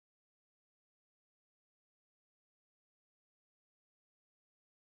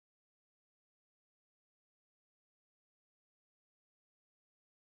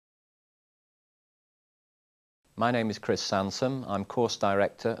My name is Chris Sansom. I'm Course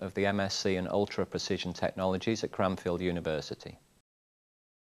Director of the MSc in Ultra Precision Technologies at Cranfield University.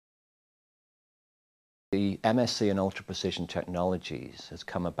 The MSc in Ultra Precision Technologies has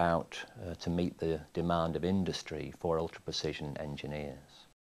come about to meet the demand of industry for ultra precision engineers.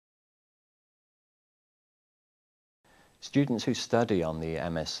 Students who study on the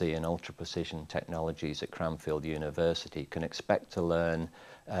MSc in Ultra Precision Technologies at Cranfield University can expect to learn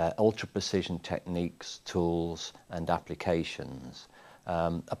ultra precision techniques, tools and applications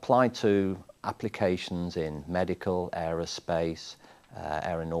applied to applications in medical, aerospace,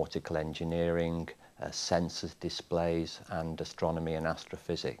 aeronautical engineering, sensors, displays and astronomy and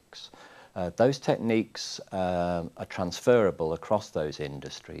astrophysics. Those techniques are transferable across those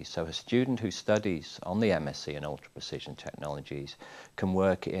industries, so a student who studies on the MSc in Ultra Precision Technologies can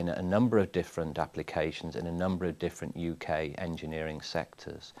work in a number of different applications in a number of different UK engineering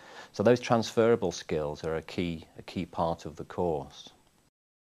sectors. So those transferable skills are a key part of the course.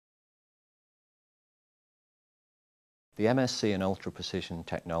 The MSc in Ultra Precision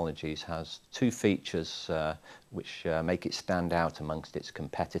Technologies has two features which make it stand out amongst its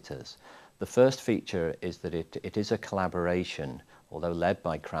competitors. The first feature is that it is a collaboration, although led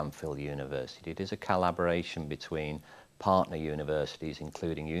by Cranfield University. It is a collaboration between partner universities,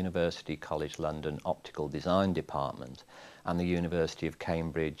 including University College London Optical Design Department and the University of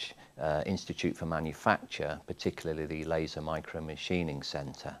Cambridge Institute for Manufacture, particularly the Laser Micromachining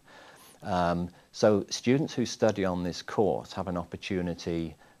Centre. So students who study on this course have an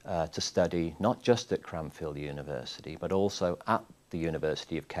opportunity to study not just at Cranfield University but also at the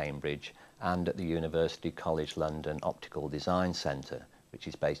University of Cambridge and at the University College London Optical Design Centre, which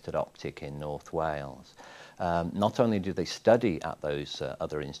is based at OpTIC in North Wales. Not only do they study at those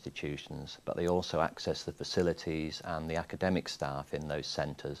other institutions, but they also access the facilities and the academic staff in those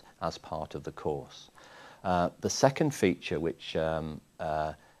centres as part of the course. The second feature which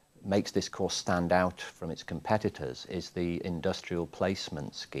makes this course stand out from its competitors is the industrial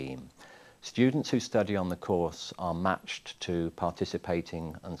placement scheme. Students who study on the course are matched to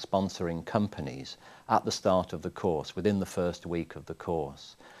participating and sponsoring companies at the start of the course, within the first week of the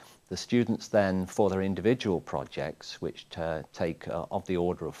course. The students then, for their individual projects, which take of the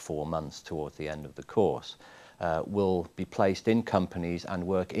order of 4 months towards the end of the course, will be placed in companies and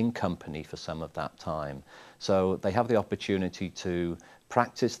work in company for some of that time. So they have the opportunity to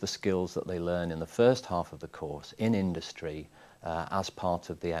practice the skills that they learn in the first half of the course in industry as part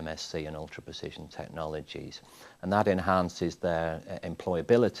of the MSc in Ultra Precision Technologies. And that enhances their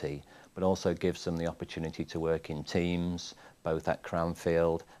employability, but also gives them the opportunity to work in teams, both at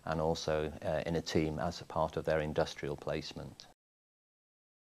Cranfield and also in a team as a part of their industrial placement.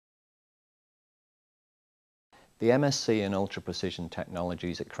 The MSc in Ultra Precision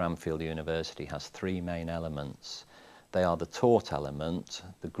Technologies at Cranfield University has three main elements. They are the taught element,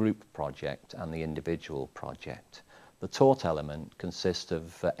 the group project and the individual project. The taught element consists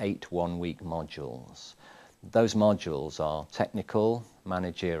of 8 one-week modules. Those modules are technical,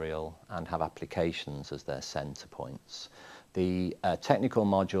 managerial and have applications as their centre points. The technical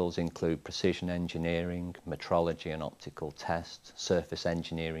modules include precision engineering, metrology and optical tests, surface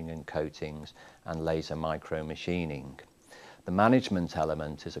engineering and coatings and laser micromachining. The management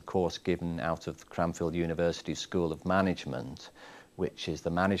element is a course given out of Cranfield University School of Management, which is the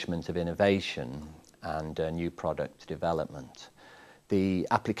management of innovation and new product development. The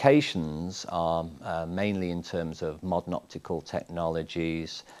applications are mainly in terms of modern optical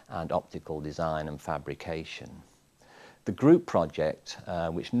technologies and optical design and fabrication. The group project,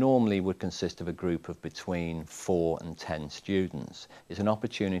 which normally would consist of a group of between 4 and 10 students, is an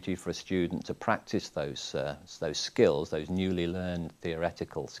opportunity for a student to practice those skills, those newly learned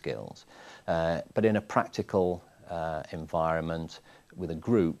theoretical skills, but in a practical environment with a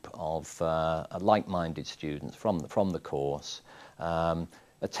group of like-minded students from the course,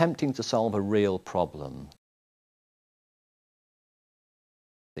 attempting to solve a real problem.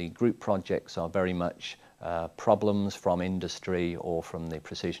 The group projects are very much problems from industry or from the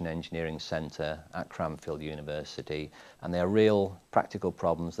Precision Engineering Centre at Cranfield University, and they are real practical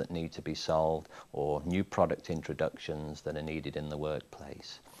problems that need to be solved or new product introductions that are needed in the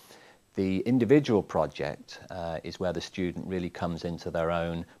workplace. The individual project is where the student really comes into their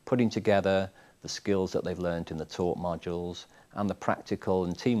own, putting together the skills that they've learned in the taught modules and the practical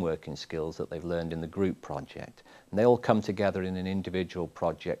and team working skills that they've learned in the group project. And they all come together in an individual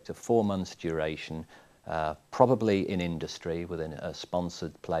project of 4 months duration, probably in industry within a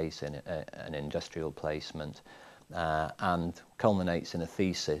sponsored place in an industrial placement, and culminates in a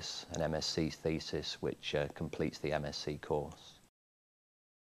thesis, an MSc thesis, which completes the MSc course.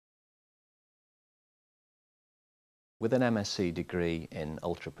 With an MSc degree in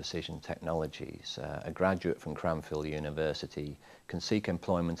ultra-precision technologies, a graduate from Cranfield University can seek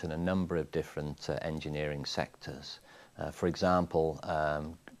employment in a number of different engineering sectors. For example,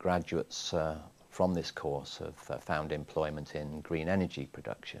 graduates from this course have found employment in green energy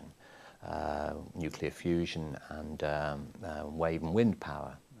production, nuclear fusion and wave and wind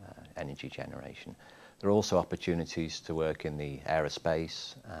power energy generation. There are also opportunities to work in the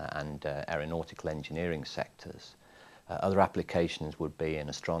aerospace and aeronautical engineering sectors. Other applications would be in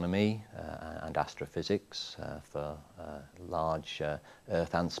astronomy and astrophysics for large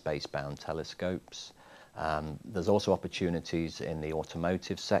Earth and space-bound telescopes. There's also opportunities in the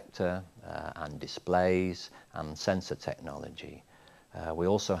automotive sector and displays and sensor technology. We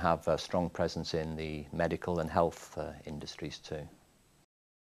also have a strong presence in the medical and health industries too.